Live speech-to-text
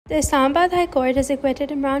The Islamabad High Court has acquitted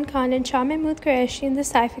Imran Khan and Shah Mehmood Qureshi in the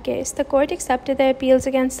Cipher case. The court accepted their appeals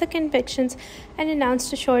against the convictions and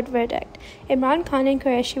announced a short verdict. Imran Khan and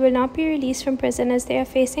Qureshi will not be released from prison as they are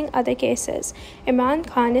facing other cases. Imran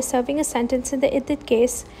Khan is serving a sentence in the Iddat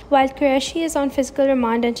case, while Qureshi is on physical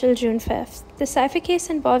remand until June 5th. The Cipher case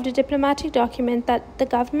involved a diplomatic document that the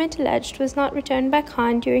government alleged was not returned by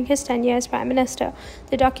Khan during his tenure as Prime Minister.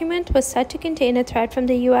 The document was said to contain a threat from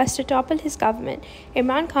the US to topple his government.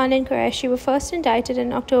 Imran Khan and Qureshi were first indicted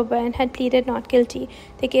in October and had pleaded not guilty.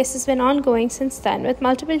 The case has been ongoing since then, with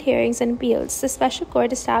multiple hearings and appeals. The special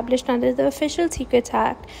court established under the Official Secrets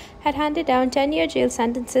Act had handed down 10-year jail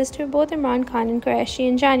sentences to both Imran Khan and Qureshi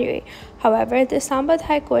in January. However, the Islamabad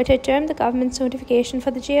High Court had termed the government's notification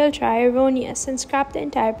for the jail trial erroneous and scrapped the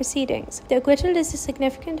entire proceedings. The acquittal is a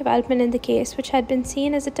significant development in the case, which had been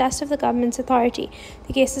seen as a test of the government's authority.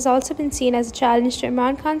 The case has also been seen as a challenge to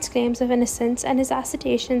Imran Khan's claims of innocence and his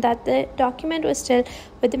assertion that the document was still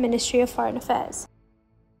with the Ministry of Foreign Affairs.